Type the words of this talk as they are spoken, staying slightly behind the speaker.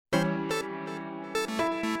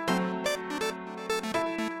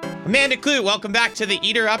Amanda Clute, welcome back to the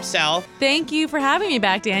Eater Upsell. Thank you for having me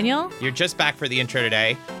back, Daniel. You're just back for the intro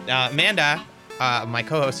today. Amanda, my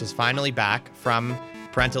co-host, is finally back from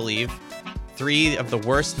parental leave. 3 of the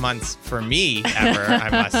worst months for me ever, I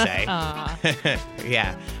must say.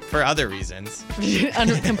 Yeah, for other reasons.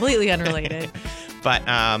 Completely unrelated. But,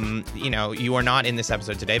 you are not in this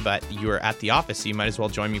episode today, but you are at the office, so you might as well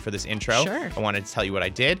join me for this intro. Sure. I wanted to tell you what I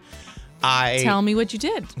did. Tell me what you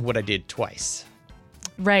did. What I did twice.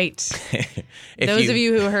 Right. Those of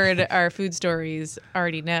you who heard our food stories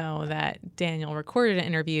already know that Daniel recorded an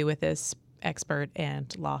interview with this expert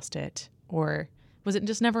and lost it. Or was it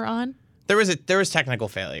just never on? There was technical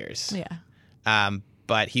failures. Yeah.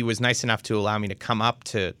 But he was nice enough to allow me to come up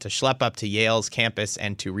to schlep up to Yale's campus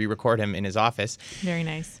and to re-record him in his office. Very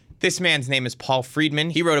nice. This man's name is Paul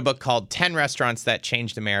Friedman. He wrote a book called 10 Restaurants That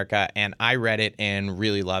Changed America, and I read it and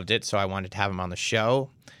really loved it, so I wanted to have him on the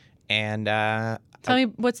show. And tell me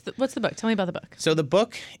what's the book? Tell me about the book. So the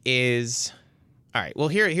book is all right. Well,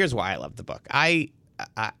 here's why I love the book. I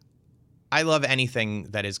love anything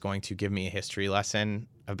that is going to give me a history lesson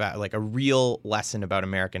about, like, a real lesson about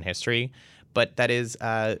American history, but that is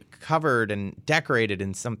covered and decorated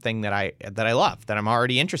in something that I love, that I'm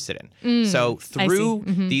already interested in. So through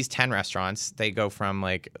these 10 restaurants, they go from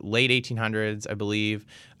like late 1800s, I believe,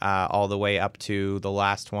 all the way up to the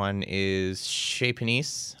last one is Chez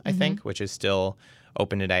Panisse, I think, which is still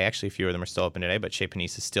open today. Actually, a few of them are still open today, but Chez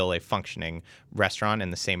Panisse is still a functioning restaurant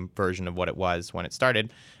and the same version of what it was when it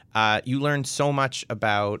started. You learn so much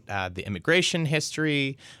about the immigration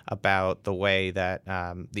history, about the way that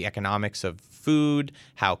the economics of food,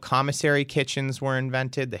 how commissary kitchens were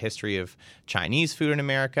invented, the history of Chinese food in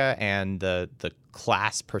America, and the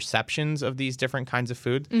class perceptions of these different kinds of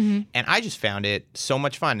food. And I just found it so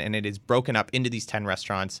much fun, and it is broken up into these 10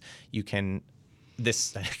 restaurants. You can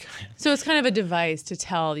So it's kind of a device to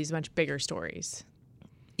tell these much bigger stories.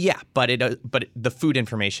 Yeah, but the food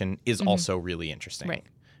information is also really interesting. Right.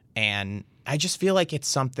 And I just feel like it's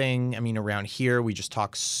something, I mean, around here, we just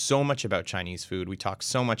talk so much about Chinese food. We talk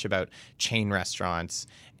so much about chain restaurants.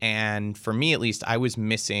 And for me, at least, I was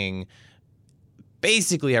missing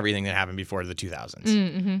basically everything that happened before the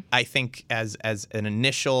 2000s. I think as an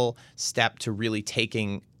initial step to really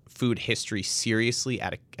taking food history seriously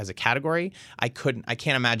as a category, I can't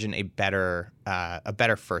imagine a better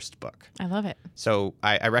first book. I love it. So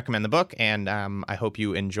I recommend the book, and I hope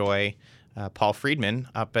you enjoy Paul Friedman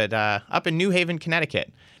up in New Haven,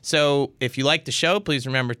 Connecticut. So if you like the show, please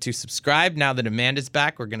remember to subscribe. Now that Amanda's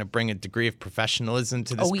back, we're going to bring a degree of professionalism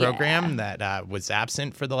to this program that was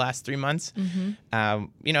absent for the last 3 months.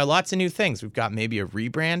 Lots of new things. We've got maybe a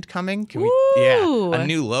rebrand coming. A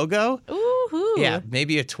new logo. Ooh. Yeah,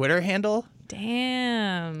 maybe a Twitter handle.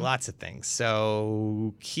 Damn. Lots of things.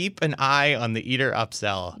 So keep an eye on the Eater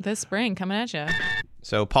Upsell. This spring, coming at you.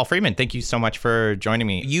 So, Paul Friedman, thank you so much for joining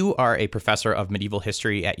me. You are a professor of medieval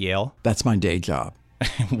history at Yale. That's my day job.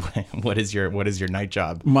 What is your night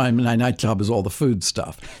job? My night job is all the food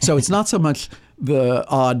stuff. So it's not so much the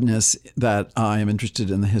oddness that I am interested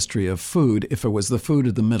in the history of food. If it was the food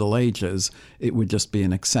of the Middle Ages, it would just be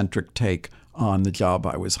an eccentric take on the job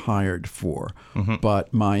I was hired for.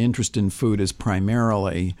 But my interest in food is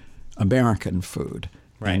primarily American food.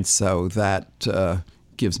 Right. And so that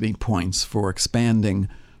gives me points for expanding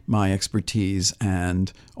my expertise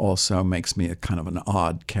and also makes me a kind of an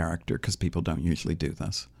odd character because people don't usually do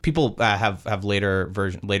this. People have later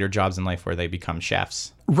jobs in life where they become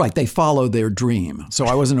chefs. Right. They follow their dream. So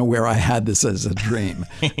I wasn't aware I had this as a dream.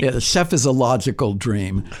 Yeah, the chef is a logical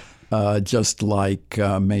dream, just like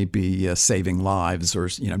maybe saving lives or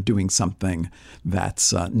doing something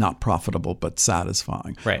that's not profitable but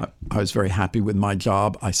satisfying. Right. I was very happy with my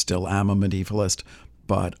job. I still am a medievalist,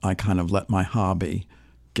 but I kind of let my hobby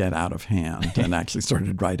get out of hand and actually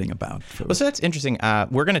started writing about food. Well, so that's interesting.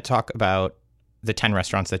 We're going to talk about the 10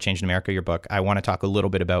 restaurants that changed America, your book. I want to talk a little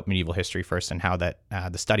bit about medieval history first and how that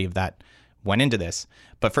the study of that went into this.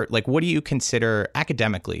 But for what do you consider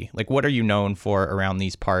academically? Like, what are you known for around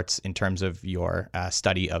these parts in terms of your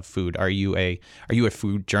study of food? Are you a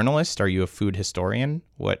food journalist? Are you a food historian?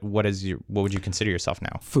 What would you consider yourself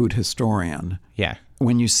now? Food historian. Yeah.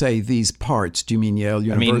 When you say these parts, do you mean Yale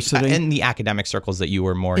University? I mean, in the academic circles that you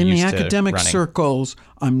were more used to running. running. In the academic circles,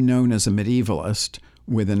 I'm known as a medievalist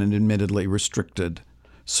within an admittedly restricted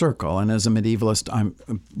circle. And as a medievalist, I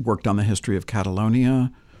worked on the history of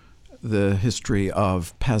Catalonia, the history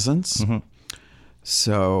of peasants.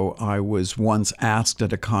 So I was once asked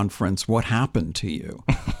at a conference, what happened to you?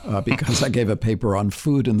 Because I gave a paper on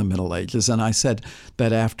food in the Middle Ages. And I said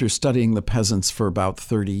that after studying the peasants for about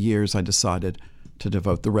 30 years, I decided to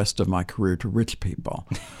devote the rest of my career to rich people.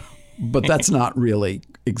 but that's not really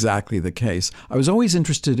exactly the case. I was always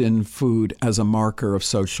interested in food as a marker of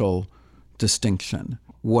social distinction.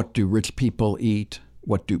 What do rich people eat?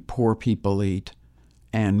 What do poor people eat?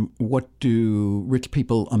 And what do rich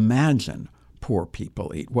people imagine poor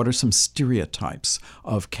people eat? What are some stereotypes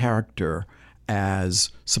of character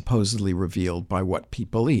as supposedly revealed by what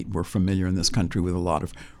people eat? We're familiar in this country with a lot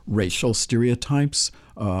of racial stereotypes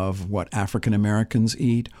of what African Americans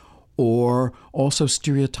eat, or also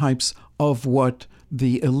stereotypes of what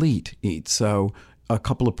the elite eat. So a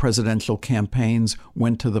couple of presidential campaigns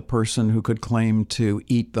went to the person who could claim to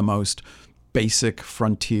eat the most basic,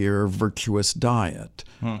 frontier, virtuous diet.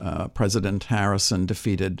 President Harrison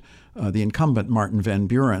defeated the incumbent Martin Van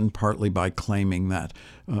Buren, partly by claiming that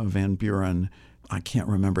Van Buren, I can't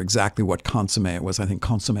remember exactly what consomme it was, I think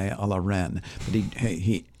consomme à la reine, but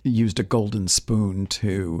he used a golden spoon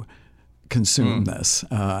to consume this,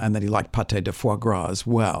 and that he liked pâté de foie gras as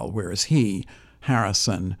well, whereas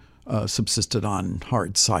Harrison, subsisted on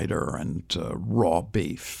hard cider and raw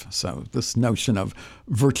beef. So this notion of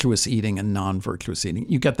virtuous eating and non-virtuous eating,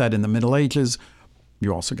 you get that in the Middle Ages.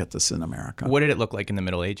 You also get this in America. What did it look like in the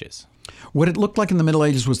Middle Ages? What it looked like in the Middle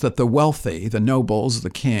Ages was that the wealthy, the nobles, the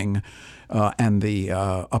king, and the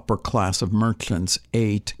upper class of merchants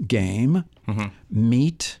ate game,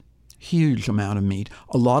 meat, huge amount of meat,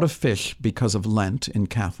 a lot of fish because of Lent in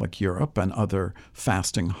Catholic Europe and other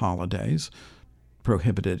fasting holidays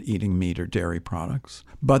prohibited eating meat or dairy products.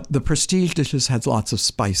 But the prestige dishes had lots of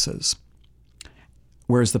spices,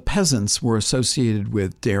 whereas the peasants were associated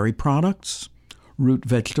with dairy products, root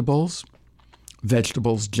vegetables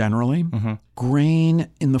generally, grain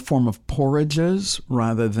in the form of porridges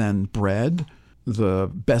rather than bread. The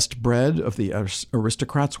best bread of the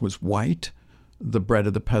aristocrats was white. The bread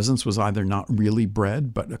of the peasants was either not really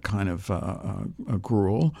bread, but a kind of a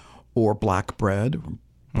gruel, or black bread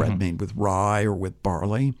made with rye or with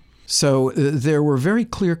barley. So there were very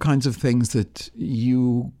clear kinds of things that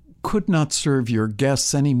you could not serve your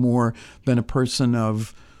guests any more than a person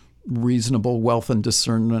of reasonable wealth and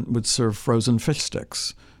discernment would serve frozen fish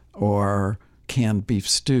sticks or canned beef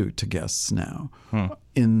stew to guests now.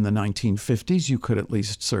 In the 1950s, you could at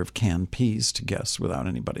least serve canned peas to guests without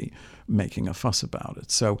anybody making a fuss about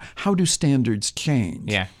it. So how do standards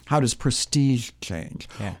change? Yeah. How does prestige change?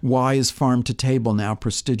 Yeah. Why is farm to table now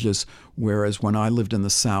prestigious, whereas when I lived in the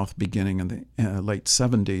South beginning in the late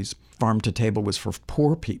 70s, farm to table was for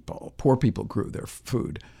poor people. Poor people grew their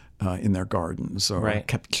food in their gardens or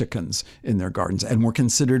kept chickens in their gardens and were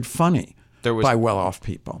considered funny by well-off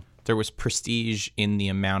people. There was prestige in the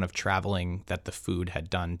amount of traveling that the food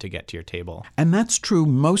had done to get to your table. And that's true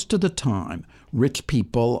most of the time. Rich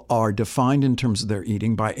people are defined in terms of their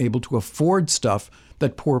eating by able to afford stuff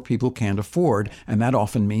that poor people can't afford, and that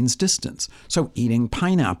often means distance. So eating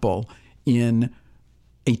pineapple in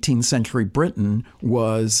 18th century Britain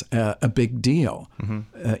was a big deal.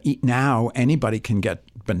 Now anybody can get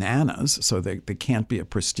bananas, so they can't be a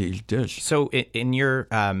prestige dish. So in your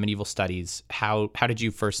medieval studies, how did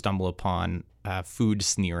you first stumble upon food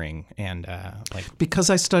sneering and Because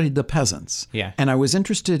I studied the peasants. Yeah. And I was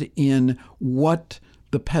interested in what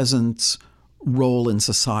the peasants' role in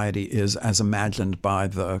society is as imagined by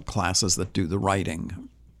the classes that do the writing,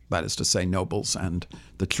 that is to say, nobles and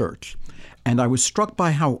the church. And I was struck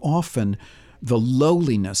by how often the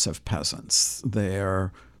lowliness of peasants,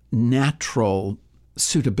 their natural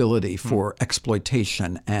suitability for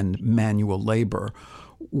exploitation and manual labor,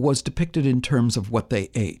 was depicted in terms of what they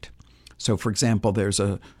ate. So, for example, there's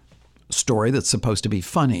a story that's supposed to be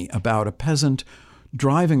funny about a peasant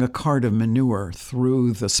driving a cart of manure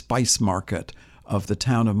through the spice market of the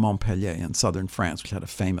town of Montpellier in southern France, which had a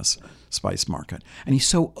famous spice market. And he's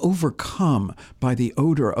so overcome by the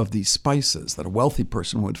odor of these spices that a wealthy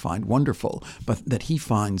person would find wonderful, but that he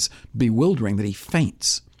finds bewildering, that he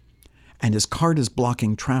faints. And his cart is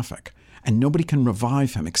blocking traffic. And nobody can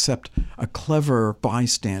revive him except a clever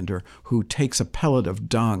bystander who takes a pellet of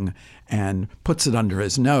dung and puts it under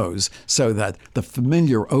his nose so that the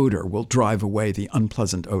familiar odor will drive away the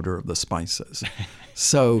unpleasant odor of the spices.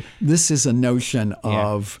 So this is a notion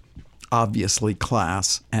of obviously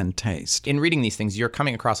class and taste. In reading these things, you're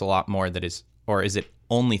coming across a lot more that is, or is it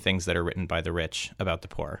only things that are written by the rich about the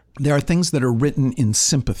poor? There are things that are written in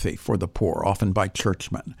sympathy for the poor, often by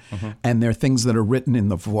churchmen. And there are things that are written in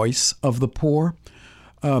the voice of the poor.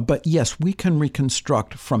 But yes, we can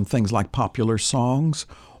reconstruct from things like popular songs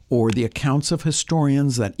or the accounts of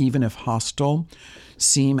historians that, even if hostile,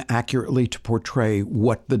 seem accurately to portray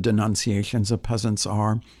what the denunciations of peasants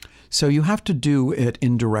are. So you have to do it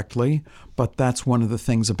indirectly, but that's one of the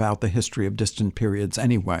things about the history of distant periods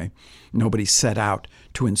anyway. Nobody set out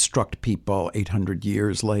to instruct people 800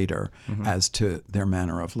 years later as to their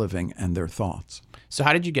manner of living and their thoughts. So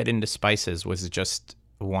how did you get into spices? Was it just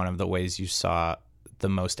one of the ways you saw the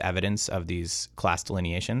most evidence of these class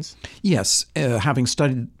delineations? Yes, having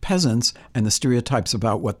studied peasants and the stereotypes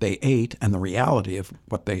about what they ate and the reality of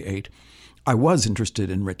what they ate, I was interested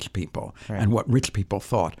in rich people and what rich people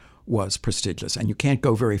thought was prestigious. And you can't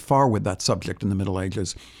go very far with that subject in the Middle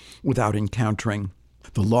Ages without encountering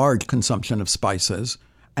the large consumption of spices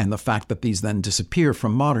and the fact that these then disappear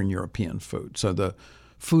from modern European food. So the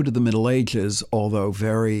food of the Middle Ages, although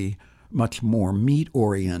very much more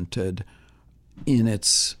meat-oriented, in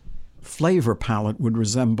its flavor palette would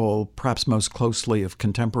resemble perhaps most closely of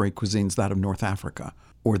contemporary cuisines that of North Africa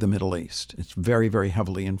or the Middle East. It's very, very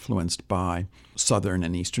heavily influenced by Southern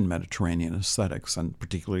and Eastern Mediterranean aesthetics and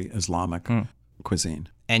particularly Islamic cuisine.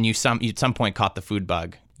 And you at some point caught the food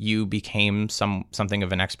bug. You became something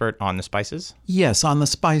of an expert on the spices? Yes, on the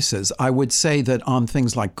spices. I would say that on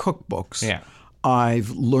things like cookbooks,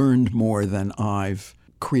 I've learned more than I've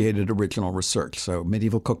created original research. So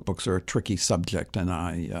medieval cookbooks are a tricky subject, and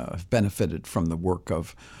I have benefited from the work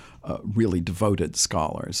of really devoted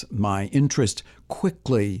scholars. My interest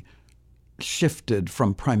quickly shifted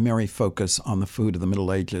from primary focus on the food of the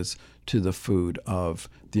Middle Ages to the food of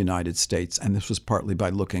the United States, and this was partly by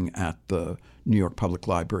looking at the New York Public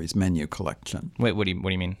Library's menu collection. Wait, what do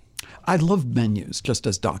you mean? I love menus just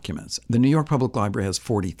as documents. The New York Public Library has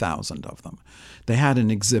 40,000 of them. They had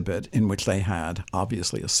an exhibit in which they had,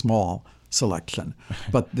 obviously, a small selection.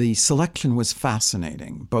 But the selection was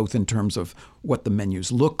fascinating, both in terms of what the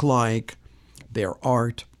menus look like, their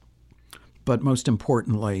art, but most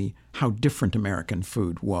importantly, how different American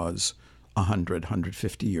food was 100,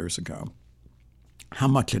 150 years ago. How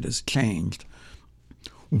much it has changed.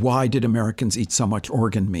 Why did Americans eat so much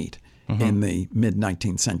organ meat in the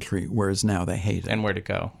mid-19th century, whereas now they hate it? And where'd it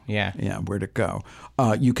go? Yeah, where'd it go?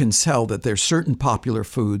 You can tell that there's certain popular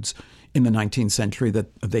foods in the 19th century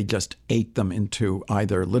that they just ate them into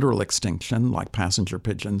either literal extinction, like passenger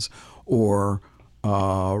pigeons, or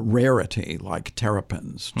rarity, like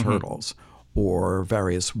terrapins, turtles, or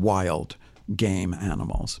various wild game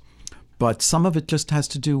animals. But some of it just has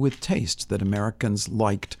to do with taste, that Americans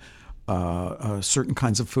liked certain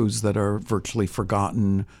kinds of foods that are virtually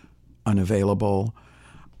forgotten, unavailable,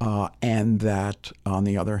 and that, on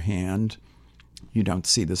the other hand, you don't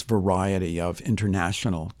see this variety of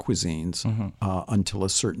international cuisines until a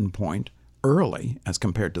certain point early as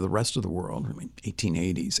compared to the rest of the world, I mean,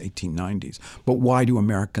 1880s, 1890s. But why do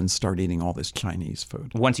Americans start eating all this Chinese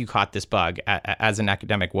food? Once you caught this bug, as an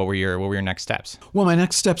academic, what were your next steps? Well, my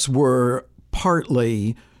next steps were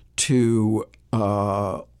partly to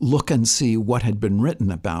look and see what had been written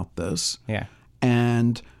about this. Yeah.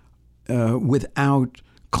 And without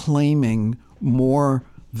claiming more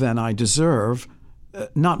than I deserve,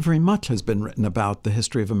 not very much has been written about the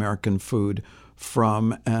history of American food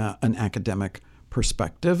from an academic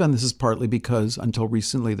perspective. And this is partly because until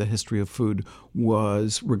recently, the history of food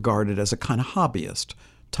was regarded as a kind of hobbyist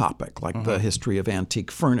topic, like the history of antique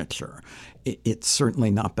furniture. It's certainly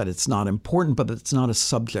not that it's not important, but it's not a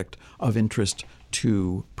subject of interest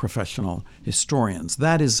to professional historians.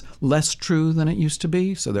 That is less true than it used to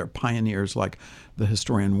be. So there are pioneers like the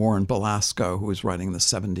historian Warren Belasco, who was writing in the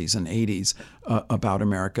 70s and 80s about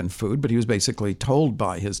American food, but he was basically told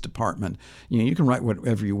by his department, you can write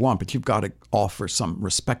whatever you want, but you've got to offer some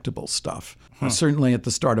respectable stuff. Certainly at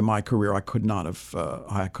the start of my career, I could not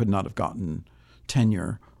have gotten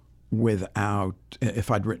tenure without,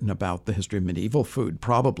 if I'd written about the history of medieval food,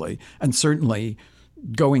 probably, and certainly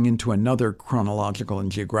going into another chronological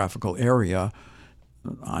and geographical area,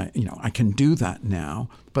 I can do that now,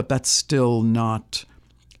 but that's still not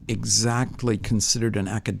exactly considered an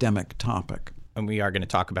academic topic. And we are going to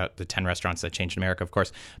talk about the 10 restaurants that changed America, of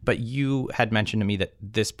course. But you had mentioned to me that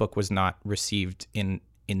this book was not received in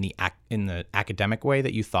the academic way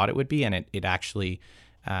that you thought it would be, and it actually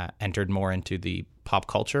entered more into the pop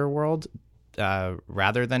culture world.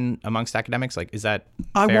 Rather than amongst academics? Like, is that fair?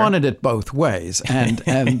 I wanted it both ways. And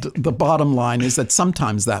the bottom line is that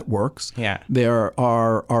sometimes that works. Yeah. There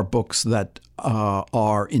are books that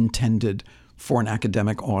are intended for an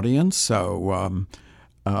academic audience. So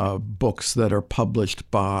books that are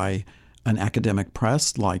published by an academic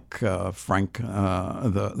press, like Frank,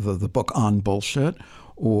 the book On Bullshit,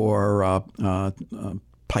 or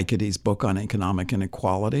Piketty's book on economic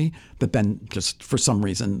inequality, that then just for some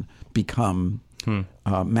reason become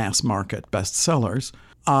mass market bestsellers.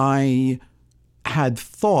 I had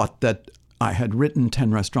thought that I had written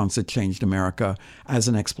 10 Restaurants That Changed America as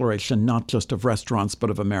an exploration not just of restaurants, but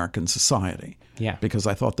of American society. Yeah. Because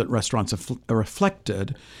I thought that restaurants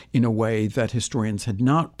reflected, in a way that historians had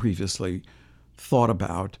not previously thought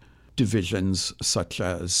about, divisions such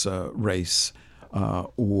as race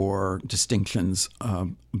or distinctions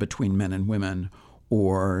between men and women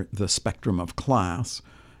or the spectrum of class.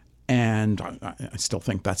 And I still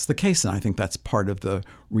think that's the case, and I think that's part of the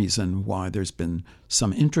reason why there's been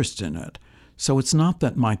some interest in it. So it's not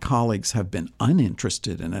that my colleagues have been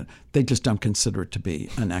uninterested in it; they just don't consider it to be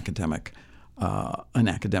an academic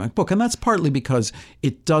book, and that's partly because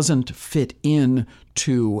it doesn't fit in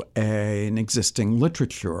to an existing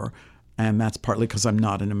literature, and that's partly because I'm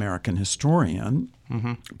not an American historian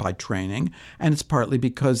by training, and it's partly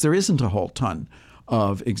because there isn't a whole ton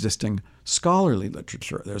of existing scholarly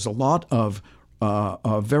literature. There's a lot of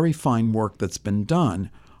very fine work that's been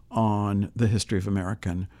done on the history of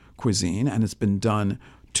American cuisine, and it's been done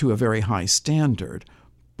to a very high standard,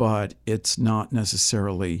 but it's not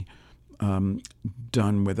necessarily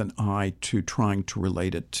done with an eye to trying to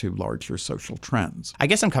relate it to larger social trends. I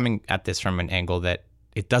guess I'm coming at this from an angle that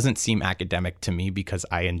it doesn't seem academic to me because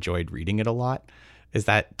I enjoyed reading it a lot. Is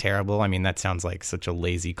that terrible? I mean, that sounds like such a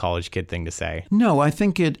lazy college kid thing to say. No, I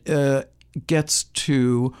think it gets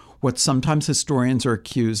to what sometimes historians are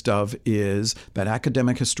accused of, is that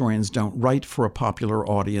academic historians don't write for a popular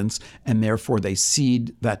audience, and therefore they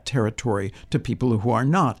cede that territory to people who are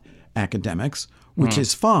not academics, which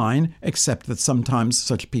is fine, except that sometimes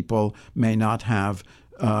such people may have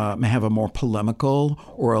a more polemical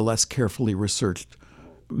or a less carefully researched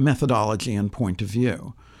methodology and point of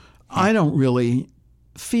view. I don't really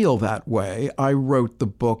feel that way. I wrote the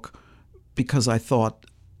book because I thought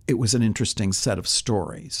it was an interesting set of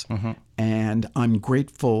stories. And I'm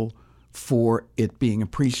grateful for it being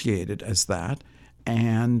appreciated as that.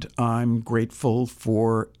 And I'm grateful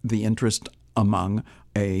for the interest among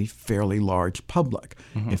a fairly large public.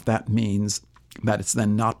 If that means that it's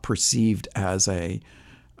then not perceived as a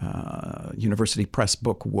university press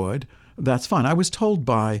book would, that's fine. I was told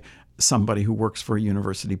by somebody who works for a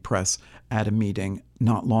university press at a meeting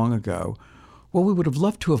not long ago, well, we would have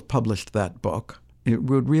loved to have published that book. It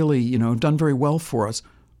would really, done very well for us,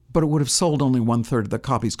 but it would have sold only 1/3 of the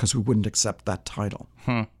copies because we wouldn't accept that title.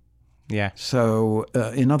 Yeah. So,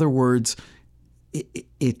 in other words,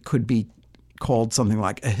 it could be called something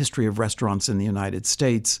like A History of Restaurants in the United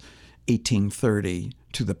States, 1830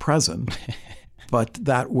 to the present, but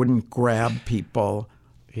that wouldn't grab people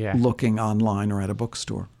looking online or at a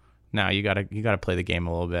bookstore. No, you gotta play the game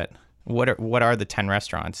a little bit. What are the 10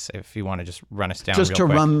 restaurants, if you want to just run us down just real to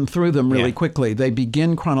quick? Run through them really quickly. They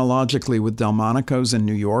begin chronologically with Delmonico's in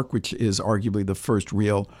New York, which is arguably the first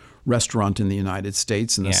real restaurant in the United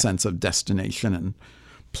States in the sense of destination and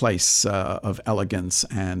place of elegance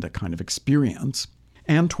and a kind of experience.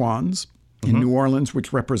 Antoine's in New Orleans,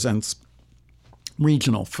 which represents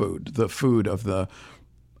regional food, the food of the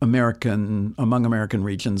among American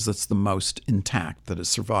regions that's the most intact, that has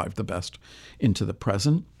survived the best into the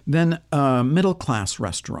present. Then middle-class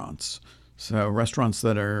restaurants, so restaurants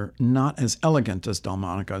that are not as elegant as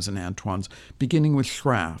Delmonico's and Antoine's, beginning with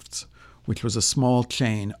Schrafft's, which was a small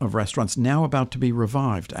chain of restaurants now about to be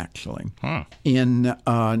revived, actually, in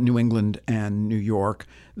New England and New York,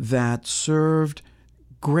 that served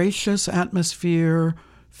gracious atmosphere,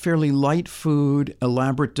 fairly light food,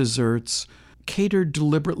 elaborate desserts, catered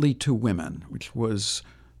deliberately to women, which was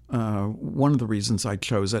one of the reasons I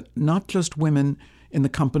chose it. Not just women in the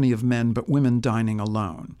company of men, but women dining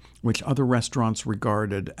alone, which other restaurants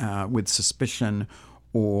regarded with suspicion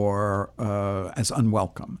or as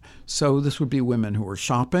unwelcome. So this would be women who were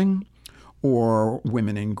shopping, or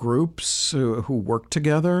women in groups who worked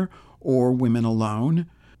together, or women alone.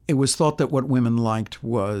 It was thought that what women liked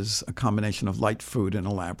was a combination of light food and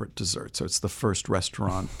elaborate dessert. So it's the first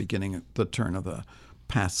restaurant beginning at the turn of the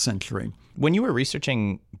past century. When you were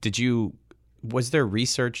researching, was there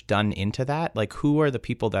research done into that? Like, who are the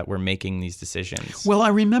people that were making these decisions? Well, I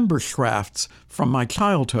remember Schrafft's from my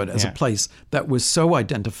childhood as a place that was so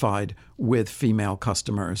identified with female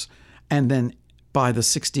customers, and then by the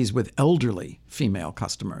 60s with elderly female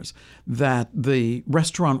customers, that the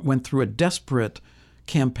restaurant went through a desperate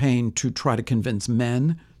campaign to try to convince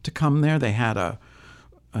men to come there. They had a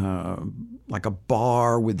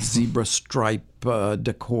bar with zebra stripe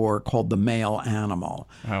decor called the Male Animal.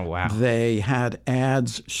 Oh, wow. They had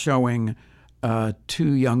ads showing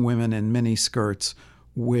 2 young women in mini skirts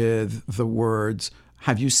with the words,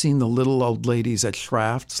 "Have you seen the little old ladies at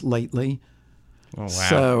Schrafft's lately?" Oh, wow.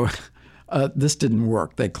 So This didn't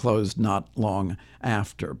work. They closed not long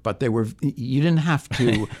after. But you didn't have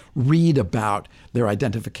to read about their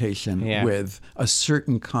identification with a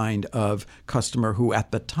certain kind of customer who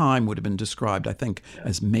at the time would have been described, I think,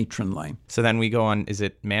 as matronly. So then we go on, is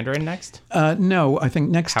it Mandarin next? No, I think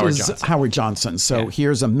next Howard is Johnson. Howard Johnson. So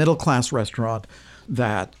here's a middle-class restaurant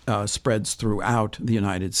that spreads throughout the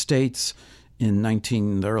United States. In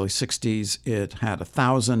the early 60s, it had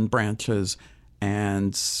 1,000 branches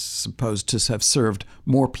and supposed to have served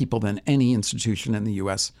more people than any institution in the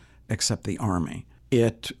U.S. except the Army.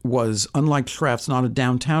 It was, unlike Schreff's, not a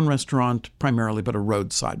downtown restaurant primarily, but a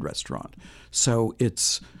roadside restaurant. So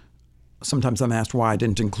sometimes I'm asked why I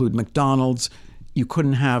didn't include McDonald's. You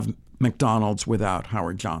couldn't have McDonald's without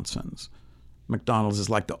Howard Johnson's. McDonald's is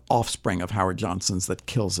like the offspring of Howard Johnson's that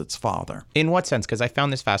kills its father. In what sense? Because I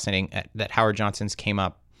found this fascinating that Howard Johnson's came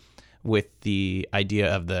up with the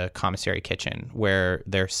idea of the commissary kitchen where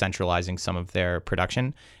they're centralizing some of their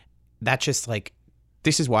production. That's just like,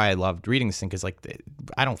 this is why I loved reading this thing, because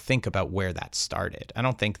I don't think about where that started.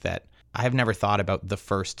 I have never thought about the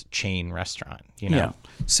first chain restaurant, Yeah.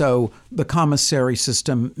 So the commissary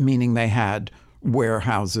system, meaning they had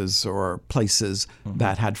warehouses or places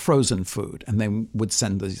that had frozen food, and they would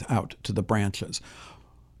send these out to the branches.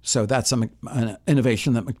 So that's an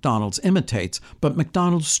innovation that McDonald's imitates, but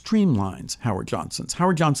McDonald's streamlines Howard Johnson's.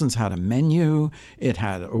 Howard Johnson's had a menu. It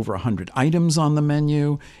had over 100 items on the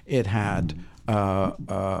menu. It had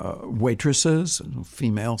waitresses,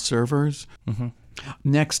 female servers. Mm-hmm.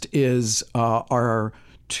 Next is our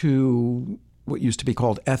two what used to be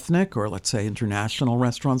called ethnic, or let's say international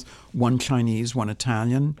restaurants, one Chinese, one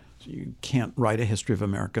Italian. So you can't write a history of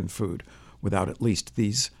American food without at least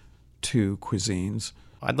these two cuisines.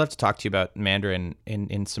 I'd love to talk to you about Mandarin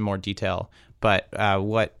in some more detail, but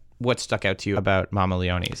what stuck out to you about Mama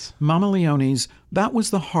Leone's? Mama Leone's, that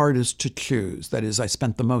was the hardest to choose. That is, I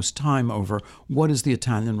spent the most time over what is the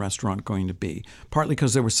Italian restaurant going to be, partly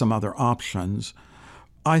because there were some other options.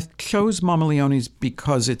 I chose Mama Leone's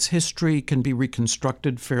because its history can be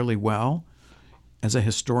reconstructed fairly well. As a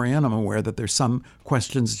historian, I'm aware that there's some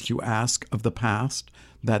questions that you ask of the past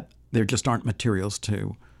that there just aren't materials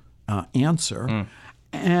to answer.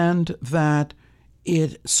 And that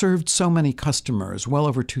it served so many customers, well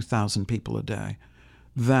over 2,000 people a day,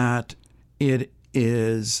 that it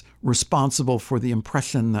is responsible for the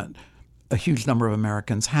impression that a huge number of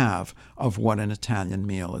Americans have of what an Italian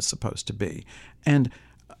meal is supposed to be. And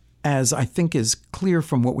as I think is clear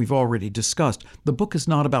from what we've already discussed, the book is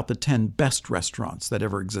not about the 10 best restaurants that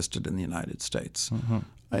ever existed in the United States. Mm-hmm.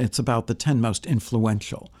 It's about the 10 most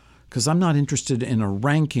influential. Because I'm not interested in a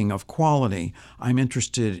ranking of quality. I'm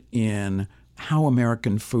interested in how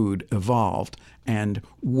American food evolved and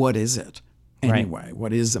what is it anyway? Right.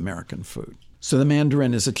 What is American food? So the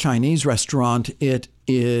Mandarin is a Chinese restaurant. It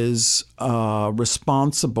is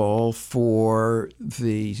responsible for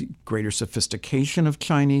the greater sophistication of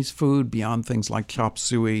Chinese food beyond things like chop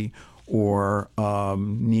suey or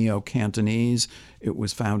Neo-Cantonese. It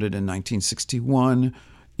was founded in 1961.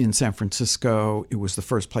 In San Francisco. It was the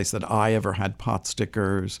first place that I ever had pot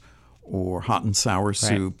stickers or hot and sour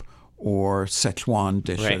soup or Szechuan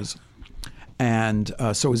dishes. Right. And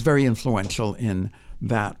so it was very influential in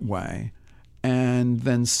that way. And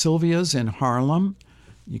then Sylvia's in Harlem.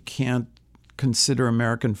 You can't consider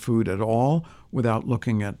American food at all without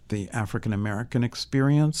looking at the African-American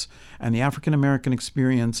experience. And the African-American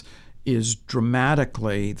experience is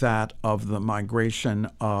dramatically that of the migration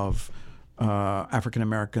of African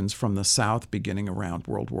Americans from the South beginning around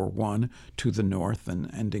World War I to the North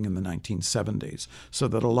and ending in the 1970s. So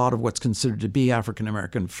that a lot of what's considered to be African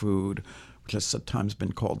American food, which has sometimes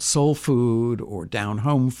been called soul food or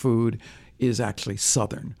down-home food, is actually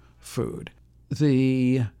Southern food.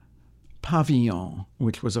 The Pavillon,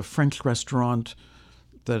 which was a French restaurant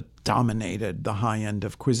that dominated the high end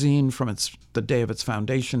of cuisine from the day of its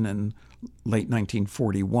foundation in late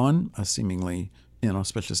 1941, a seemingly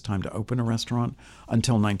inauspicious time to open a restaurant,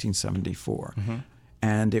 until 1974. Mm-hmm.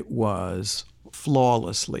 And it was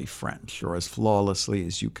flawlessly French, or as flawlessly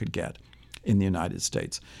as you could get in the United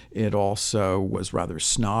States. It also was rather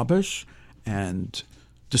snobbish and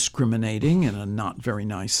discriminating in a not very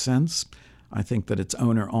nice sense. I think that its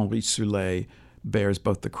owner, Henri Soulet, bears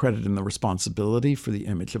both the credit and the responsibility for the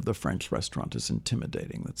image of the French restaurant as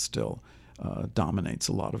intimidating that still dominates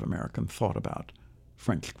a lot of American thought about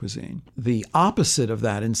French cuisine. The opposite of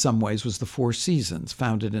that in some ways was the Four Seasons,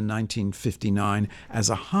 founded in 1959 as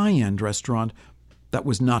a high-end restaurant that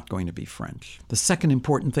was not going to be French. The second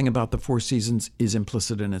important thing about the Four Seasons is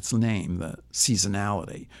implicit in its name, the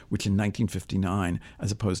seasonality, which in 1959,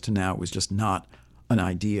 as opposed to now, was just not an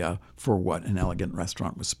idea for what an elegant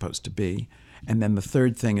restaurant was supposed to be. And then the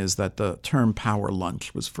third thing is that the term power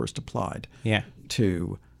lunch was first applied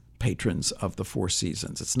to patrons of the Four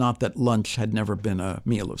Seasons. It's not that lunch had never been a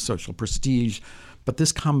meal of social prestige, but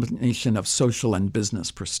this combination of social and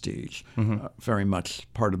business prestige, very much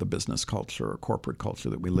part of the business culture or corporate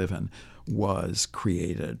culture that we live in, was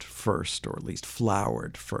created first, or at least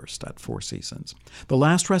flowered first, at Four Seasons. The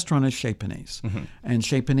last restaurant is Chez Panisse. And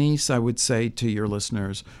Chez Panisse, I would say to your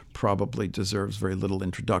listeners, probably deserves very little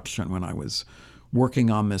introduction. When I was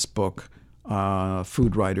working on this book,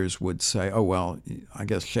 food writers would say, oh, well, I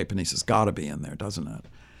guess Chez Panisse has got to be in there, doesn't it?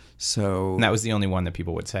 So and that was the only one that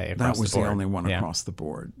people would say across the board. That was the only one across the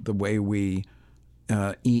board. The way we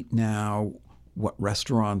eat now, what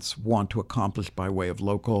restaurants want to accomplish by way of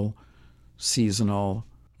local, seasonal,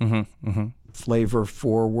 flavor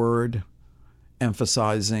forward,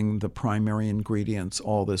 emphasizing the primary ingredients,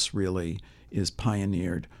 all this really is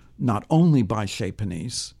pioneered not only by Chez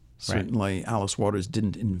Panisse. Certainly, Alice Waters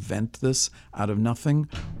didn't invent this out of nothing,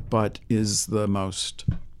 but is the most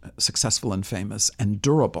successful and famous and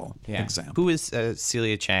durable example. Who is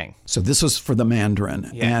Celia Chang? So this was for the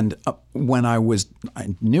Mandarin. And when I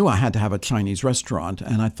knew I had to have a Chinese restaurant,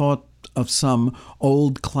 and I thought of some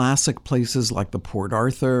old classic places like the Port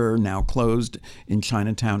Arthur, now closed, in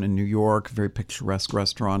Chinatown in New York, very picturesque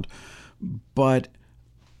restaurant. But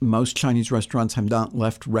most Chinese restaurants have not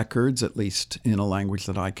left records, at least in a language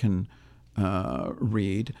that I can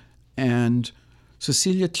read. And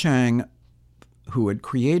Cecilia Chang, who had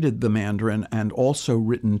created the Mandarin and also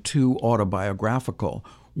written 2 autobiographical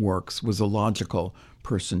works, was a logical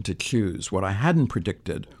person to choose. What I hadn't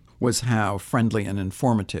predicted was how friendly and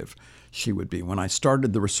informative she would be. When I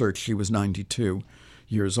started the research, she was 92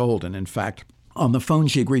 years old. And in fact, on the phone,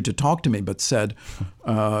 she agreed to talk to me, but said,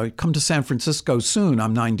 come to San Francisco soon.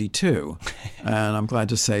 I'm 92. And I'm glad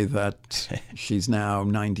to say that she's now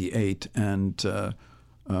 98 and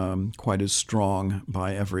quite as strong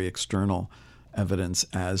by every external evidence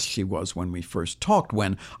as she was when we first talked.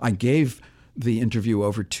 When I gave the interview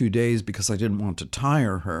over 2 days because I didn't want to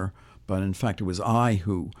tire her, but in fact it was I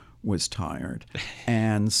who was tired.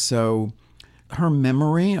 And so her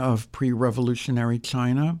memory of pre-revolutionary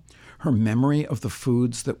China, her memory of the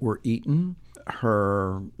foods that were eaten,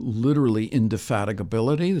 her literally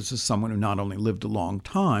indefatigability. This is someone who not only lived a long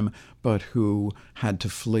time, but who had to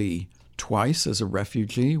flee twice as a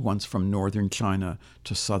refugee, once from northern China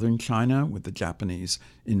to southern China with the Japanese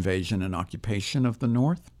invasion and occupation of the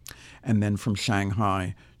north, and then from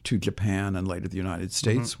Shanghai to Japan and later the United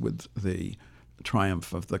States with the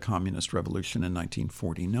triumph of the Communist Revolution in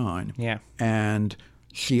 1949. And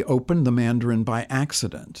she opened the Mandarin by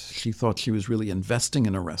accident. She thought she was really investing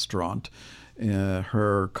in a restaurant.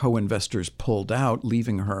 Her co-investors pulled out,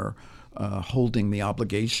 leaving her holding the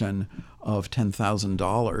obligation of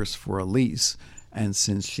 $10,000 for a lease. And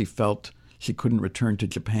since she felt she couldn't return to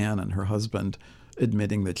Japan, and her husband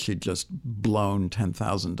admitting that she'd just blown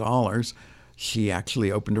 $10,000, she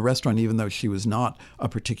actually opened a restaurant, even though she was not a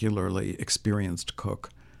particularly experienced cook.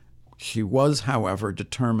 She was, however,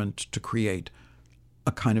 determined to create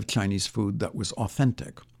a kind of Chinese food that was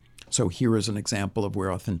authentic. So here is an example of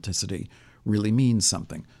where authenticity really means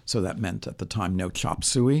something. So that meant at the time no chop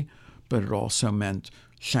suey, but it also meant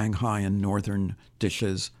Shanghai and northern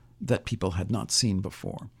dishes that people had not seen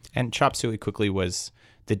before. And chop suey quickly was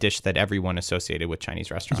the dish that everyone associated with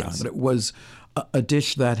Chinese restaurants. Yeah, but it was a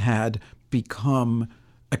dish that had become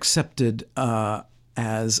accepted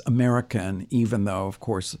as American, even though, of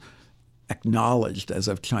course, acknowledged as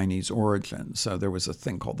of Chinese origin. So there was a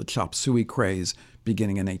thing called the chop suey craze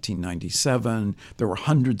beginning in 1897. There were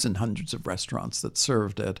hundreds and hundreds of restaurants that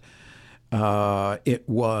served it. It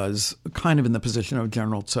was kind of in the position of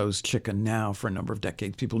General Tso's chicken now for a number of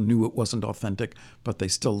decades. People knew it wasn't authentic, but they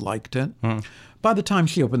still liked it. By the time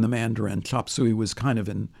she opened the Mandarin, chop suey was kind of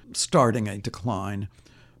starting a decline.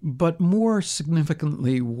 But more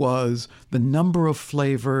significantly was the number of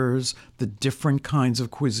flavors, the different kinds of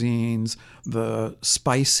cuisines, the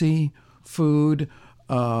spicy food,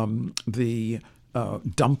 the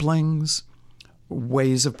dumplings,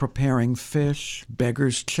 ways of preparing fish,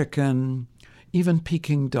 beggar's chicken, even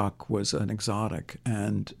Peking duck was an exotic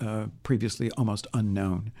and previously almost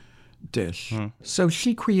unknown dish. So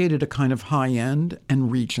she created a kind of high-end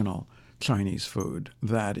and regional Chinese food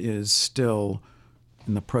that is still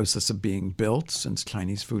in the process of being built, since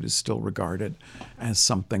Chinese food is still regarded as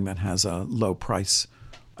something that has a low price.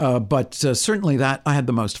 But certainly that I had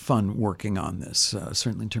the most fun working on this,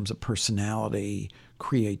 certainly in terms of personality,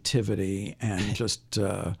 creativity, and just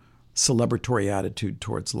celebratory attitude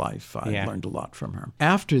towards life. I learned a lot from her.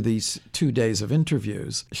 After these 2 days of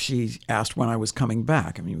interviews, she asked when I was coming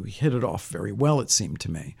back. I mean, we hit it off very well, it seemed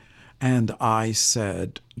to me. And I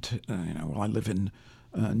said, well, I live in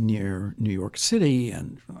near New York City,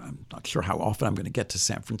 and I'm not sure how often I'm going to get to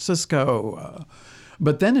San Francisco.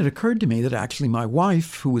 But then it occurred to me that actually my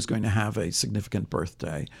wife, who was going to have a significant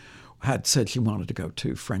birthday, had said she wanted to go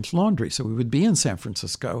to French Laundry, so we would be in San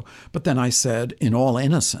Francisco. But then I said, in all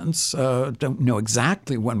innocence, don't know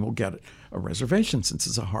exactly when we'll get a reservation, since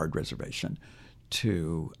it's a hard reservation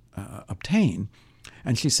to obtain.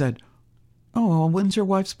 And she said, oh, well, when's your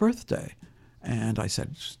wife's birthday? And I said,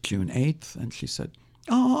 it's June 8th. And she said,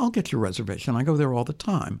 oh, I'll get your reservation. I go there all the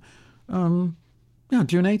time. June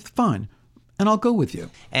 8th, fine. And I'll go with you.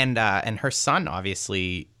 And her son,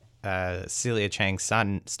 obviously, Celia Chang's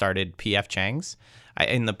son, started P.F. Chang's.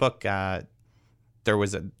 In the book, there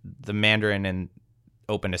was the Mandarin and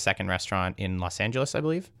opened a second restaurant in Los Angeles, I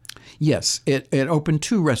believe. Yes, it opened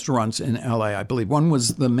 2 restaurants in L.A., I believe. One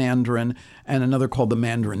was the Mandarin and another called the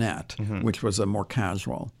Mandarinette, which was a more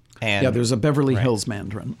casual. And there's a Beverly Hills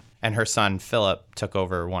Mandarin. And her son, Philip, took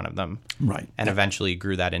over one of them. Right. And eventually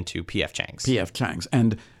grew that into P.F. Chang's. P.F. Chang's.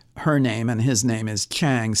 And her name and his name is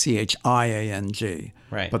Chang, Chiang.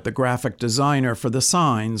 Right. But the graphic designer for the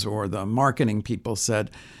signs or the marketing people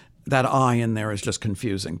said, that I in there is just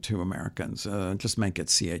confusing to Americans. Just make it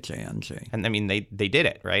Chang. And I mean, they did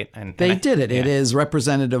it, right? And they did it. Yeah. It is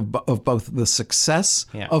representative of both the success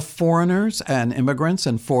of foreigners and immigrants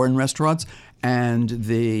and foreign restaurants and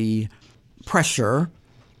the pressure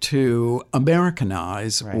to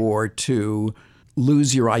Americanize or to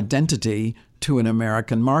lose your identity to an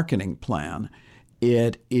American marketing plan.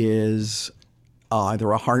 It is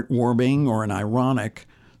either a heartwarming or an ironic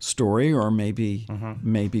story, or maybe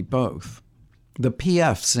both. The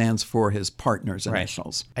PF stands for his partner's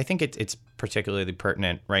initials. I think it's particularly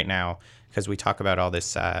pertinent right now because we talk about all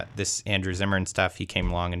this this Andrew Zimmern stuff. He came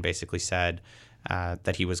along and basically said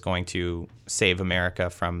that he was going to save America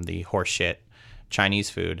from the horseshit Chinese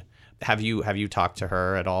food. Have you talked to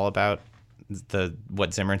her at all about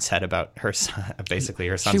what Zimmern said about her son, basically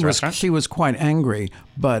her son's restaurant? She was quite angry,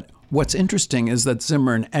 but what's interesting is that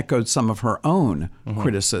Zimmern echoed some of her own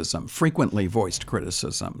criticism, frequently voiced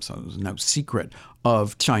criticism, so there's no secret,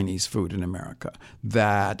 of Chinese food in America,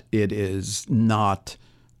 that it is not,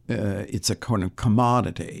 it's a kind of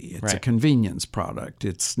commodity, it's a convenience product,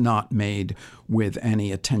 it's not made with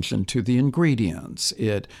any attention to the ingredients.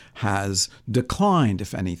 It has declined,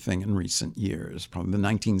 if anything, in recent years. Probably the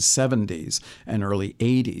 1970s and early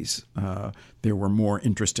 80s, there were more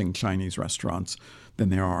interesting Chinese restaurants than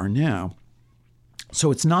there are now.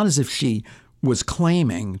 So it's not as if she was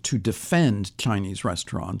claiming to defend Chinese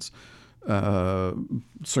restaurants,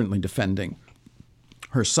 certainly defending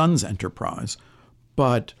her son's enterprise,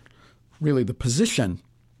 but really the position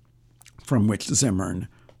from which Zimmern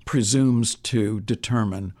presumes to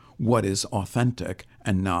determine what is authentic,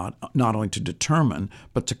 and not only to determine,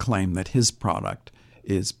 but to claim that his product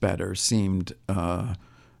is better, seemed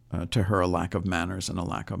to her a lack of manners and a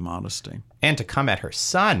lack of modesty. And to come at her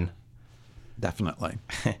son. Definitely.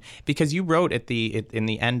 Because you wrote in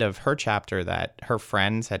the end of her chapter that her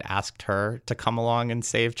friends had asked her to come along and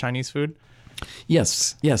save Chinese food.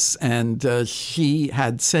 Yes. And she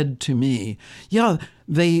had said to me,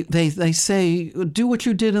 they say, do what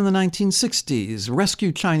you did in the 1960s,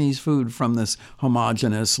 rescue Chinese food from this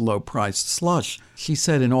homogenous, low-priced slush. She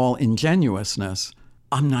said in all ingenuousness,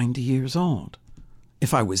 I'm 90 years old.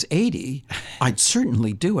 If I was 80, I'd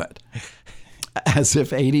certainly do it. As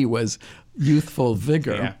if 80 was youthful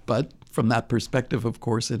vigor. But from that perspective, of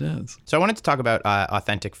course, it is. So I wanted to talk about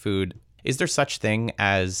authentic food. Is there such thing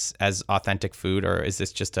as authentic food, or is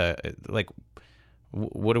this just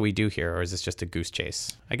what do we do here, or is this just a goose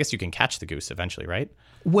chase? I guess you can catch the goose eventually, right?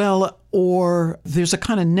 Well, or there's a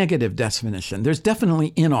kind of negative definition. There's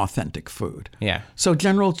definitely inauthentic food. Yeah. So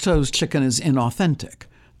General Tso's chicken is inauthentic.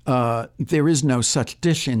 There is no such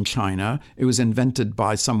dish in China. It was invented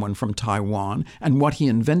by someone from Taiwan, and what he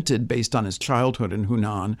invented based on his childhood in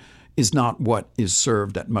Hunan is not what is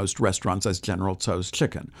served at most restaurants as General Tso's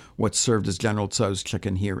chicken. What's served as General Tso's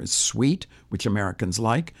chicken here is sweet, which Americans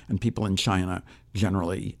like, and people in China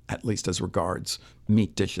generally, at least as regards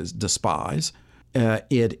meat dishes, despise.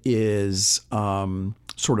 It is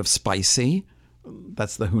sort of spicy.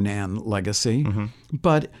 That's the Hunan legacy.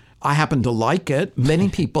 But I happen to like it. Many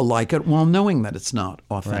people like it while knowing that it's not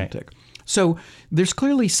authentic. Right. So there's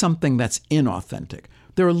clearly something that's inauthentic.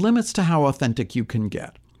 There are limits to how authentic you can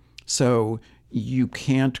get. So you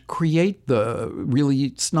can't create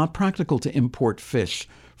it's not practical to import fish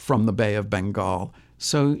from the Bay of Bengal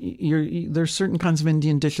So there's certain kinds of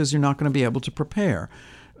Indian dishes you're not going to be able to prepare.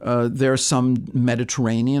 There are some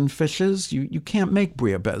Mediterranean fishes. You can't make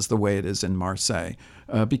bouillabaisse the way it is in Marseille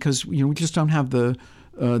because we just don't have the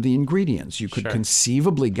ingredients. You could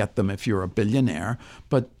conceivably get them if you're a billionaire,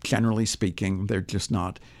 but generally speaking, they're just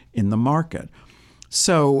not in the market.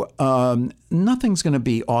 So nothing's going to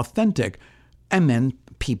be authentic. And then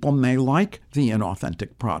people may like the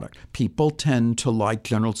inauthentic product. People tend to like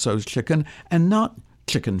General Tso's chicken and not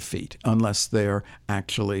chicken feet unless they're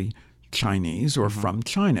actually Chinese or from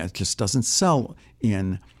China. It just doesn't sell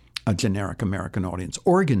in a generic American audience.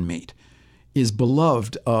 Organ meat is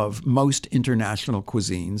beloved of most international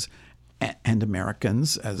cuisines, and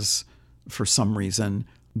Americans, as for some reason,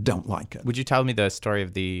 don't like it. Would you tell me the story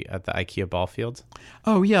of the IKEA ball field?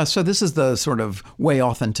 Oh, yeah. So this is the sort of way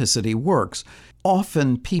authenticity works.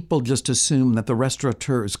 Often people just assume that the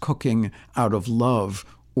restaurateur is cooking out of love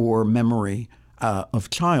or memory of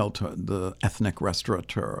childhood, the ethnic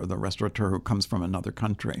restaurateur or the restaurateur who comes from another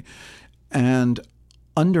country, and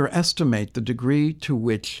underestimate the degree to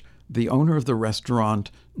which the owner of the restaurant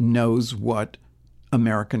knows what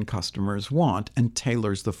American customers want and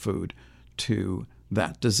tailors the food to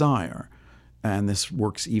that desire. And this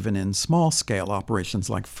works even in small-scale operations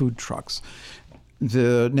like food trucks.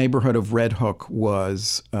 The neighborhood of Red Hook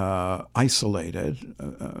was isolated,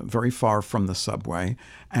 very far from the subway,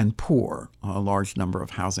 and poor, a large number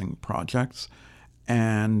of housing projects.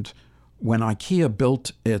 And when IKEA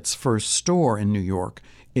built its first store in New York,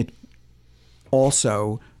 it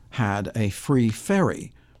also had a free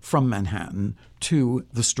ferry from Manhattan to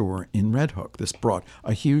the store in Red Hook. This brought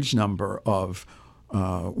a huge number of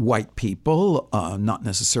white people, not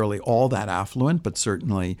necessarily all that affluent, but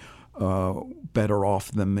certainly better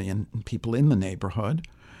off than the people in the neighborhood.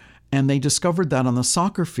 And they discovered that on the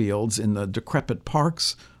soccer fields in the decrepit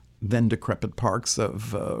parks, then decrepit parks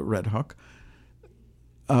of Red Hook,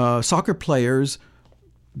 soccer players'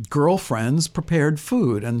 girlfriends prepared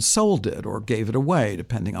food and sold it or gave it away,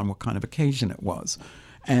 depending on what kind of occasion it was.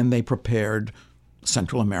 And they prepared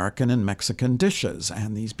Central American and Mexican dishes,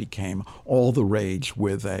 and these became all the rage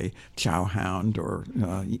with a Chowhound or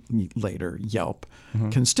later Yelp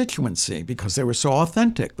constituency because they were so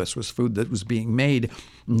authentic. This was food that was being made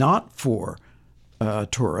not for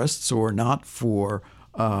tourists or not for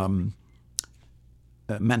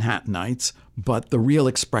Manhattanites, but the real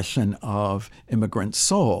expression of immigrant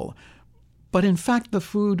soul. But in fact, the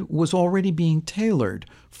food was already being tailored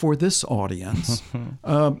for this audience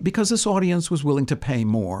because this audience was willing to pay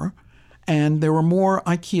more, and there were more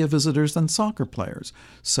IKEA visitors than soccer players.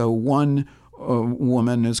 So one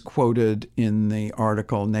woman is quoted in the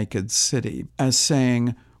article Naked City as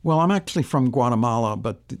saying, well, I'm actually from Guatemala,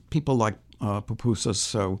 but people like pupusas,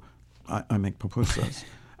 so I make pupusas.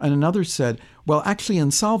 And another said, well, actually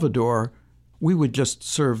in Salvador, we would just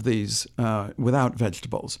serve these without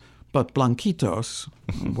vegetables. But blanquitos,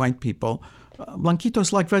 white people,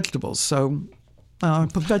 blanquitos like vegetables, so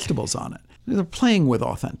put vegetables on it. They're playing with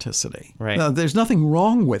authenticity. Right. There's nothing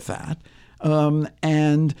wrong with that.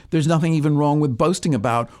 And there's nothing even wrong with boasting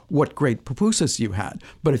about what great pupusas you had.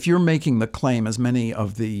 But if you're making the claim, as many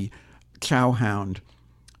of the Chowhound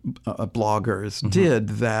bloggers did,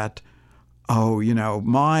 that,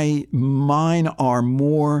 mine are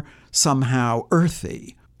more somehow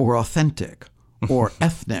earthy or authentic or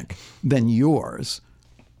ethnic than yours.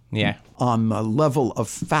 Yeah. On the level of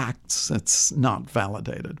facts, it's not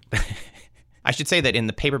validated. I should say that in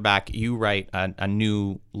the paperback, you write a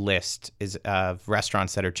new list of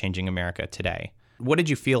restaurants that are changing America today. What did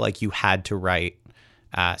you feel like you had to write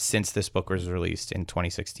since this book was released in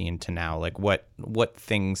 2016 to now? Like what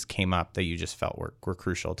things came up that you just felt were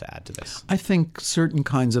crucial to add to this? I think certain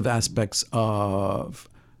kinds of aspects of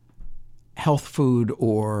health food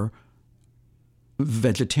or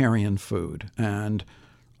vegetarian food. And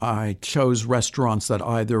I chose restaurants that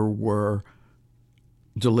either were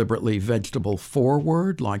deliberately vegetable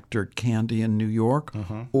forward, like Dirt Candy in New York,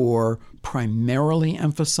 or primarily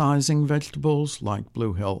emphasizing vegetables, like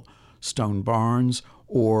Blue Hill Stone Barns,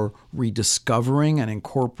 or rediscovering and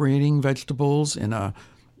incorporating vegetables in a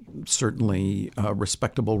certainly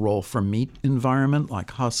respectable role for meat environment,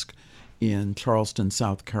 like Husk in Charleston,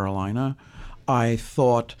 South Carolina. I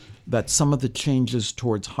thought that some of the changes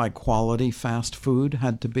towards high-quality fast food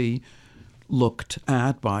had to be looked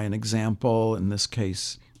at by an example, in this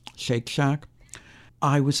case, Shake Shack.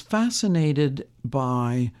 I was fascinated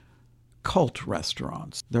by cult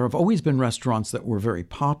restaurants. There have always been restaurants that were very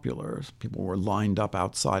popular. People were lined up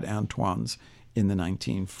outside Antoine's in the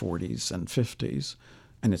 1940s and 50s,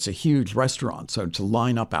 and it's a huge restaurant, so to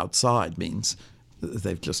line up outside means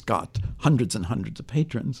they've just got hundreds and hundreds of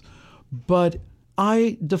patrons. But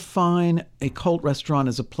I define a cult restaurant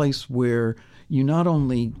as a place where you not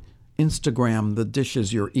only Instagram the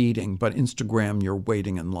dishes you're eating, but Instagram your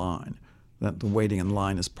waiting in line. That the waiting in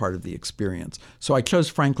line is part of the experience. So I chose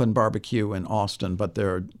Franklin Barbecue in Austin, but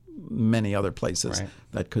there are many other places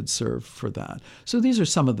that could serve for that. So these are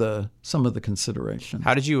some of the considerations.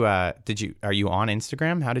 How did you are you on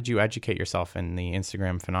Instagram? How did you educate yourself in the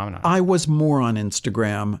Instagram phenomenon? I was more on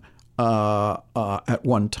Instagram at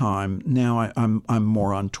one time. Now I'm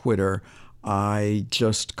more on Twitter. I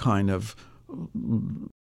just kind of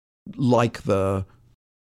like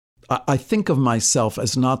I think of myself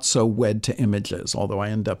as not so wed to images, although I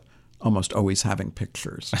end up almost always having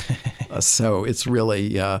pictures. So it's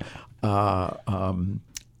really, but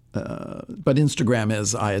Instagram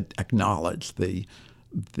is, I acknowledge, the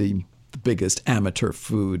biggest amateur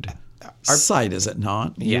food site, is it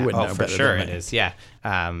not? You would know for sure it is. Yeah,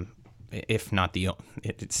 if not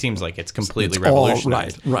it seems like it's completely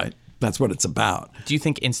revolutionized. Right. That's what it's about. Do you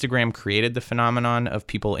think Instagram created the phenomenon of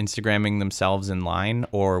people Instagramming themselves in line,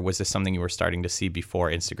 or was this something you were starting to see before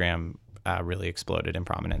Instagram really exploded in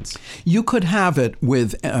prominence? You could have it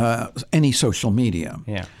with any social media.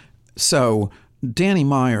 Yeah. So Danny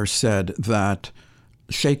Meyer said that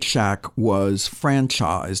Shake Shack was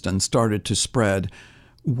franchised and started to spread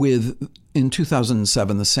in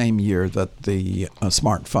 2007, the same year that the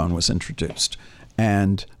smartphone was introduced,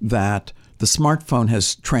 and that the smartphone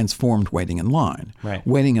has transformed waiting in line. Right.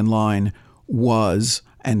 Waiting in line was,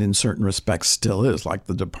 and in certain respects still is, like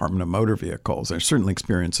the Department of Motor Vehicles. There's certainly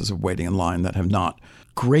experiences of waiting in line that have not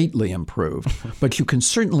greatly improved, but you can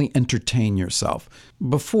certainly entertain yourself.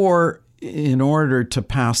 Before, in order to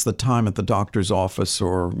pass the time at the doctor's office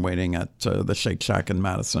or waiting at the Shake Shack in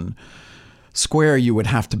Madison Square, you would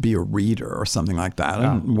have to be a reader or something like that.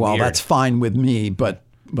 And while that's fine with me, but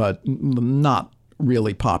not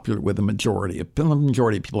really popular with the majority. The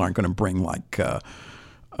majority of people aren't going to bring like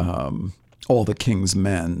all the King's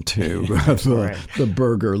Men to the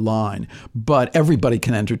burger line. But everybody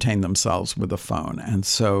can entertain themselves with a phone. And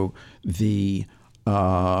so the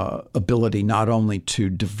ability not only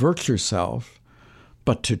to divert yourself,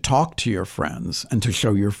 but to talk to your friends and to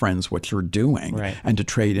show your friends what you're doing and to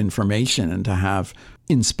trade information and to have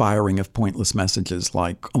inspiring if pointless messages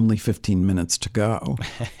like only 15 minutes to go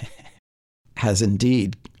has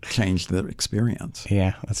indeed changed the experience.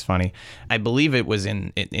 Yeah, that's funny. I believe it was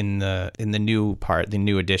in the new part, the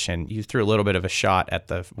new edition. You threw a little bit of a shot at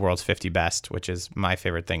the world's 50 best, which is my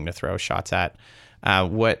favorite thing to throw shots at.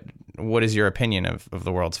 What is your opinion of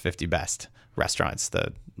the world's 50 best restaurants?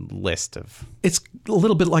 The list of it's a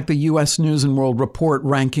little bit like the U.S. News and World Report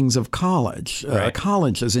rankings of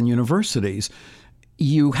colleges and universities.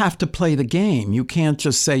 You have to play the game. You can't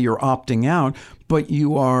just say you're opting out, but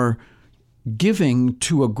you are giving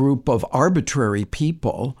to a group of arbitrary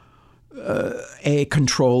people a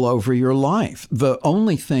control over your life. The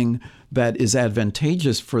only thing that is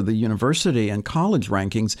advantageous for the university and college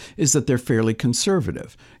rankings is that they're fairly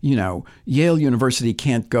conservative. You know, Yale University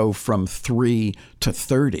can't go from 3 to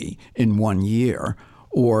 30 in 1 year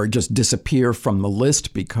or just disappear from the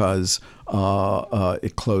list because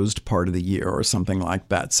it closed part of the year or something like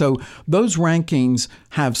that. So those rankings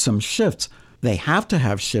have some shifts. They have to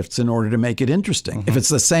have shifts in order to make it interesting. Mm-hmm. If it's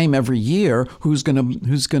the same every year, who's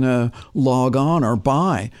gonna log on or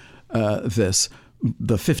buy this?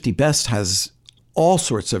 The 50 Best has all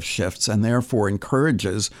sorts of shifts and therefore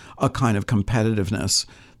encourages a kind of competitiveness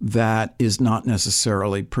that is not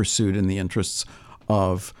necessarily pursued in the interests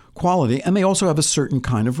of quality. And they also have a certain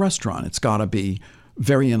kind of restaurant. It's got to be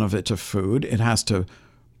very innovative food. It has to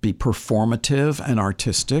be performative and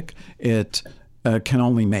artistic. It can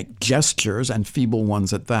only make gestures, and feeble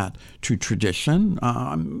ones at that, to tradition.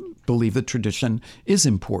 Believe that tradition is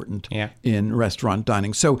important in restaurant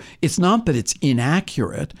dining. So it's not that it's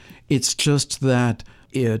inaccurate. It's just that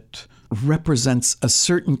it represents a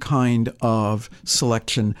certain kind of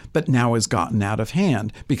selection that now has gotten out of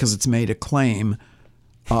hand because it's made a claim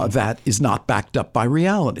that is not backed up by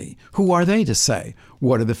reality. Who are they to say?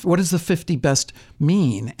 What does the 50 best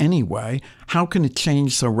mean anyway? How can it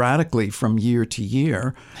change so radically from year to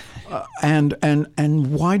year? And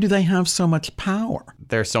why do they have so much power?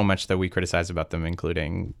 There's so much that we criticize about them,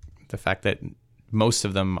 including the fact that most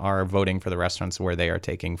of them are voting for the restaurants where they are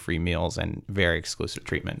taking free meals and very exclusive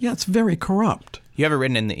treatment. Yeah, it's very corrupt. You have it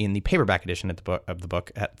written in the paperback edition of the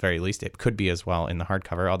book at the very least. It could be as well in the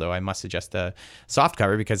hardcover, although I must suggest the soft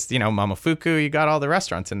cover because, Momofuku, you got all the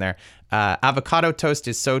restaurants in there. Avocado toast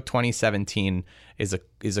is so 2017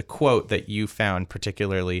 is a quote that you found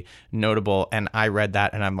particularly notable, and I read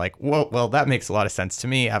that and I'm like, whoa, well, that makes a lot of sense to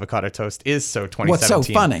me. Avocado toast is so 2017. What's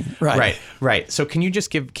so funny? Right. So can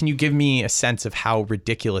you give me a sense of how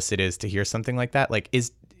ridiculous it is to hear something like that? Like,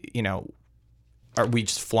 are we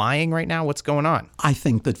just flying right now? What's going on? I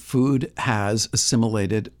think that food has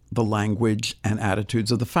assimilated the language and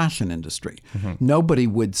attitudes of the fashion industry. Mm-hmm. Nobody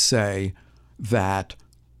would say that,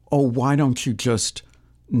 why don't you just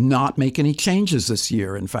not make any changes this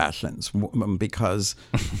year in fashions? Because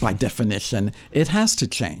by definition, it has to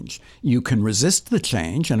change. You can resist the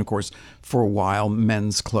change. And of course, for a while,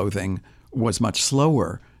 men's clothing was much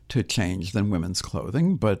slower to change than women's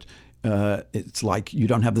clothing. But it's like you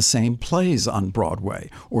don't have the same plays on Broadway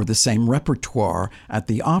or the same repertoire at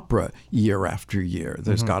the opera year after year.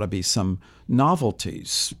 There's got to be some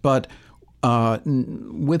novelties. But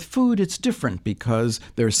with food, it's different because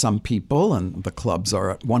there's some people, and the clubs are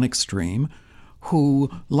at one extreme, who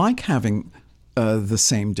like having the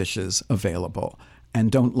same dishes available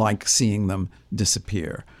and don't like seeing them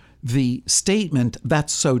disappear. The statement,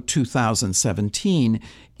 "that's so 2017,"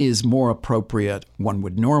 is more appropriate, one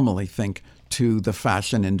would normally think, to the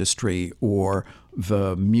fashion industry or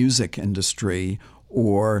the music industry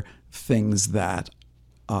or things that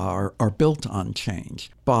are built on change.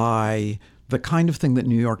 By the kind of thing that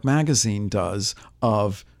New York Magazine does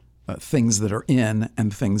of things that are in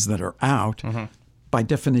and things that are out, by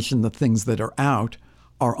definition, the things that are out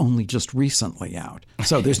are only just recently out.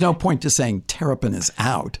 So there's no point to saying Terrapin is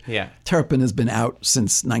out. Yeah. Terrapin has been out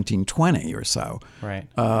since 1920 or so. Right.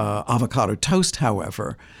 Avocado toast,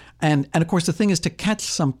 however. And of course, the thing is to catch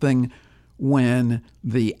something when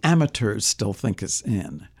the amateurs still think it's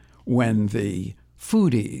in, when the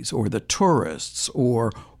foodies or the tourists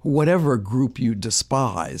or whatever group you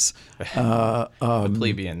despise. The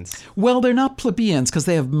plebeians. Well, they're not plebeians because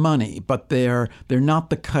they have money, but they're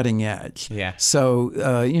not the cutting edge. Yeah. So,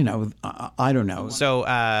 I don't know. So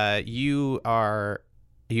have you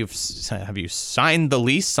signed the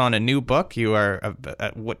lease on a new book? You are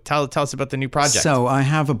tell us about the new project. So I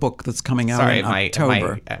have a book that's coming out in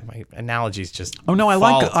October. My analogies just I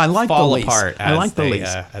like fall the lease. apart. I like the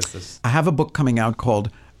lease. I have a book coming out called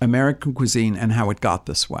American Cuisine and How It Got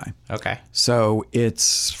This Way. Okay. So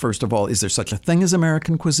it's, first of all, is there such a thing as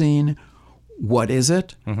American cuisine? What is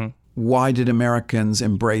it? Mm-hmm. Why did Americans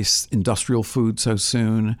embrace industrial food so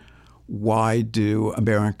soon? Why do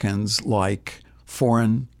Americans like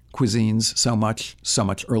foreign cuisines so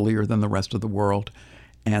much earlier than the rest of the world?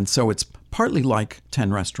 And so it's partly like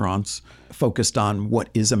 10 restaurants focused on what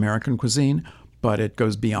is American cuisine, but it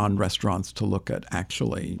goes beyond restaurants to look at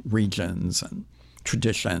actually regions and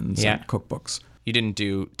traditions and cookbooks. You didn't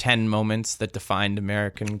do 10 moments that defined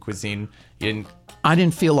American cuisine. I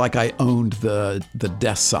didn't feel like I owned the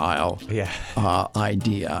decile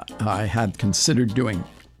idea. I had considered doing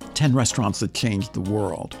 10 restaurants that changed the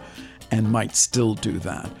world and might still do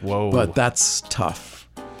that. Whoa. But that's tough.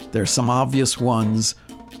 There's some obvious ones,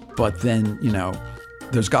 but then,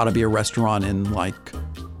 there's got to be a restaurant in like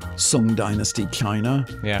Sung Dynasty China,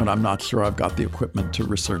 but I'm not sure I've got the equipment to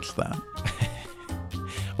research that.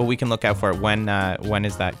 Well, we can look out for it. When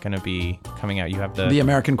is that going to be coming out? You have the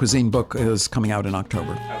American Cuisine book is coming out in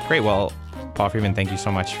October. Great. Well, Paul Friedman, thank you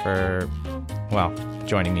so much for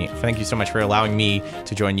joining me. Thank you so much for allowing me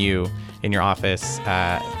to join you in your office.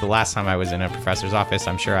 The last time I was in a professor's office,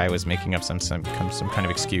 I'm sure I was making up some kind of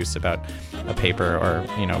excuse about a paper or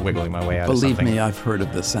wiggling my way out of something. Believe me, I've heard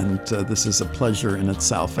of this, and this is a pleasure in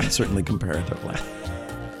itself, and certainly comparatively.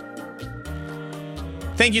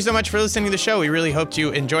 Thank you so much for listening to the show. We really hoped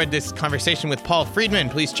you enjoyed this conversation with Paul Friedman.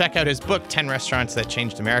 Please check out his book, 10 Restaurants That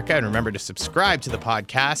Changed America. And remember to subscribe to the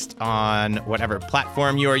podcast on whatever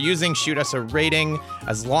platform you are using. Shoot us a rating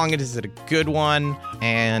as long as it's a good one.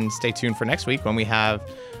 And stay tuned for next week when we have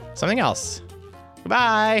something else.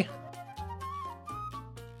 Goodbye.